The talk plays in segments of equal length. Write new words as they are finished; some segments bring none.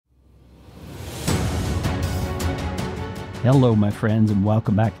Hello, my friends, and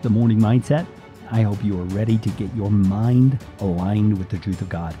welcome back to the Morning Mindset. I hope you are ready to get your mind aligned with the truth of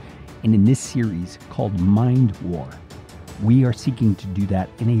God. And in this series called Mind War, we are seeking to do that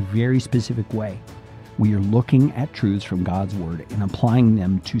in a very specific way. We are looking at truths from God's Word and applying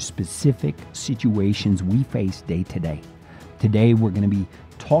them to specific situations we face day to day. Today, we're going to be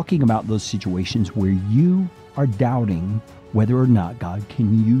talking about those situations where you are doubting whether or not God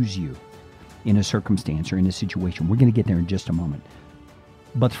can use you in a circumstance or in a situation. We're going to get there in just a moment.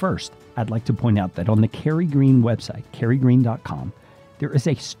 But first, I'd like to point out that on the Carrie Green website, carriegreen.com, there is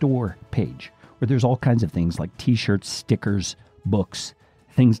a store page where there's all kinds of things like t-shirts, stickers, books,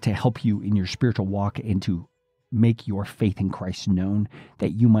 things to help you in your spiritual walk and to make your faith in Christ known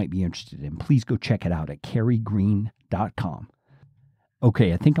that you might be interested in. Please go check it out at carriegreen.com.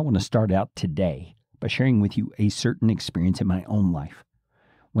 Okay, I think I want to start out today by sharing with you a certain experience in my own life.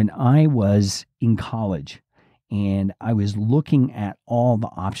 When I was in college and I was looking at all the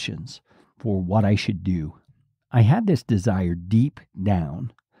options for what I should do, I had this desire deep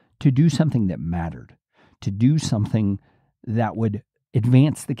down to do something that mattered, to do something that would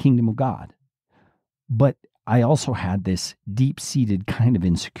advance the kingdom of God. But I also had this deep-seated kind of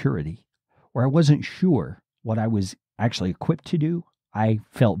insecurity where I wasn't sure what I was actually equipped to do. I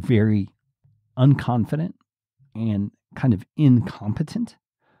felt very unconfident and kind of incompetent,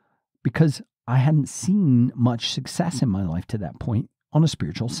 because I hadn't seen much success in my life to that point on a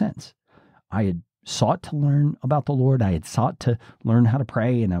spiritual sense. I had sought to learn about the Lord. I had sought to learn how to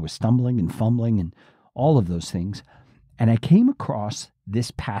pray, and I was stumbling and fumbling and all of those things. And I came across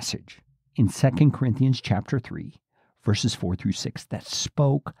this passage in 2 Corinthians chapter 3, verses 4 through 6, that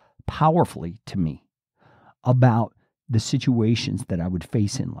spoke powerfully to me about the situations that I would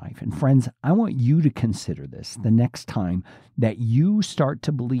face in life. And friends, I want you to consider this the next time that you start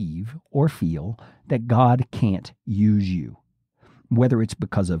to believe or feel that God can't use you, whether it's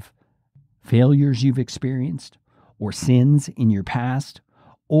because of failures you've experienced or sins in your past,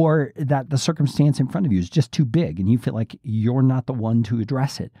 or that the circumstance in front of you is just too big and you feel like you're not the one to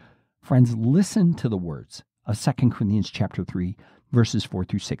address it. Friends, listen to the words of 2 Corinthians chapter 3, verses 4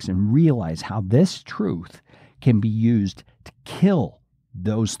 through 6, and realize how this truth can be used to kill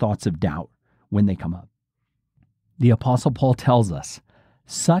those thoughts of doubt when they come up. The Apostle Paul tells us,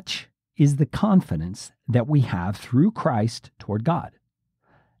 "Such is the confidence that we have through Christ toward God.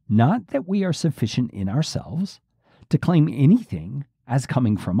 Not that we are sufficient in ourselves to claim anything as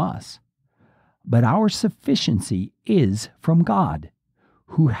coming from us, but our sufficiency is from God,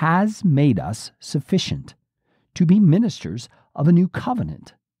 who has made us sufficient to be ministers of a new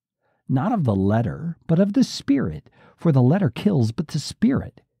covenant, not of the letter, but of the Spirit. For the letter kills, but the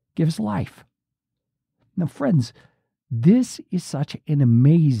Spirit gives life." Now, friends, this is such an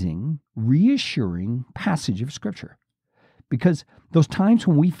amazing, reassuring passage of Scripture, because those times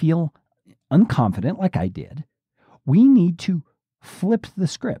when we feel unconfident, like I did, we need to flip the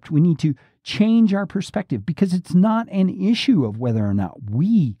script. We need to change our perspective, because it's not an issue of whether or not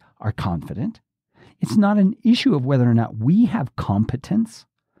we are confident. It's not an issue of whether or not we have competence.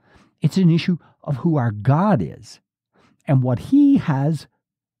 It's an issue of who our God is and what He has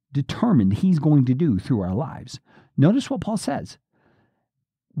determined He's going to do through our lives. Notice what Paul says.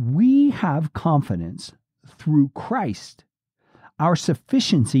 We have confidence through Christ. Our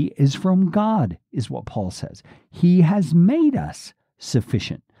sufficiency is from God, is what Paul says. He has made us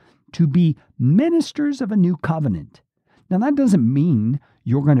sufficient to be ministers of a new covenant. Now, that doesn't mean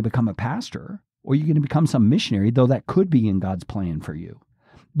you're going to become a pastor or you're going to become some missionary, though that could be in God's plan for you.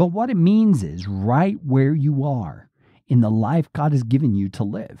 But what it means is right where you are in the life God has given you to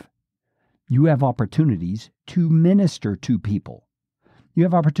live, you have opportunities to minister to people. You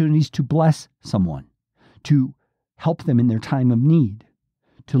have opportunities to bless someone, to help them in their time of need,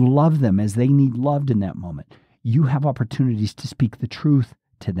 to love them as they need loved in that moment. You have opportunities to speak the truth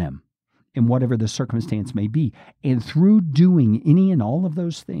to them in whatever the circumstance may be. And through doing any and all of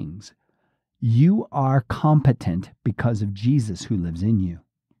those things, you are competent because of Jesus who lives in you.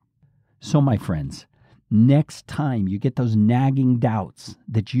 So, my friends, next time you get those nagging doubts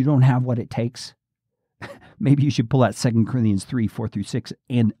that you don't have what it takes, maybe you should pull out 2 Corinthians 3, 4 through 6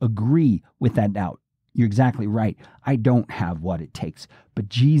 and agree with that doubt. You're exactly right. I don't have what it takes, but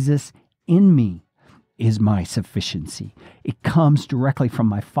Jesus in me is my sufficiency. It comes directly from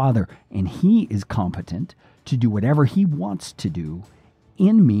my Father, and He is competent to do whatever He wants to do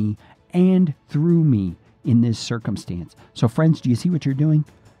in me and through me in this circumstance. So, friends, do you see what you're doing?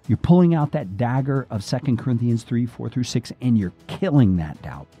 You're pulling out that dagger of 2 Corinthians 3, 4 through 6, and you're killing that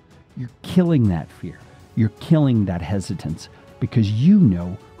doubt. You're killing that fear. You're killing that hesitance, because you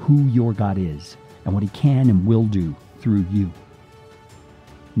know who your God is. and what He can and will do through you.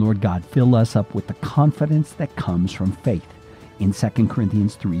 Lord God, fill us up with the confidence that comes from faith in 2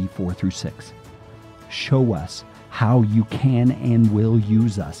 Corinthians 3, 4 through 6. Show us how you can and will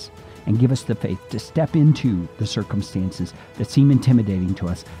use us, and give us the faith to step into the circumstances that seem intimidating to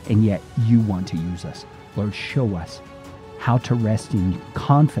us, and yet you want to use us. Lord, show us how to rest in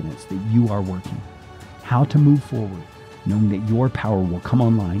confidence that you are working, how to move forward, knowing that your power will come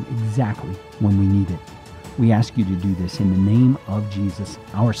online exactly when we need it. We ask you to do this in the name of Jesus,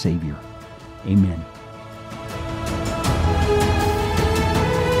 our Savior. Amen.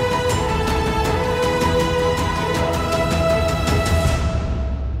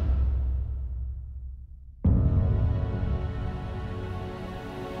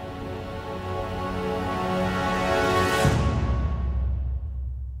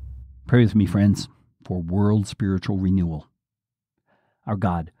 Pray with me, friends, for world spiritual renewal. Our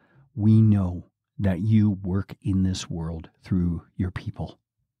God, we know that you work in this world through your people.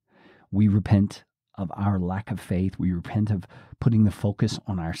 We repent of our lack of faith. We repent of putting the focus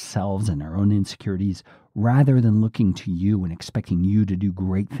on ourselves and our own insecurities rather than looking to you and expecting you to do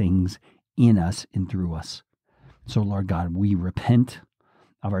great things in us and through us. So, Lord God, we repent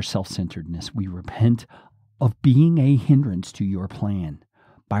of our self-centeredness. We repent of being a hindrance to your plan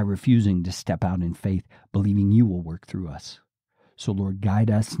by refusing to step out in faith, believing you will work through us. So, Lord,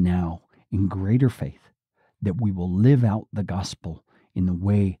 guide us now in greater faith that we will live out the gospel in the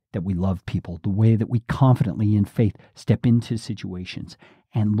way that we love people, the way that we confidently in faith step into situations.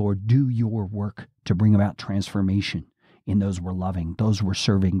 And, Lord, do your work to bring about transformation in those we're loving, those we're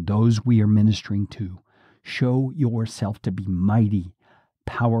serving, those we are ministering to. Show yourself to be mighty,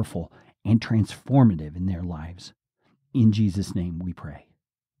 powerful, and transformative in their lives. In Jesus' name we pray.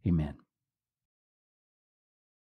 Amen.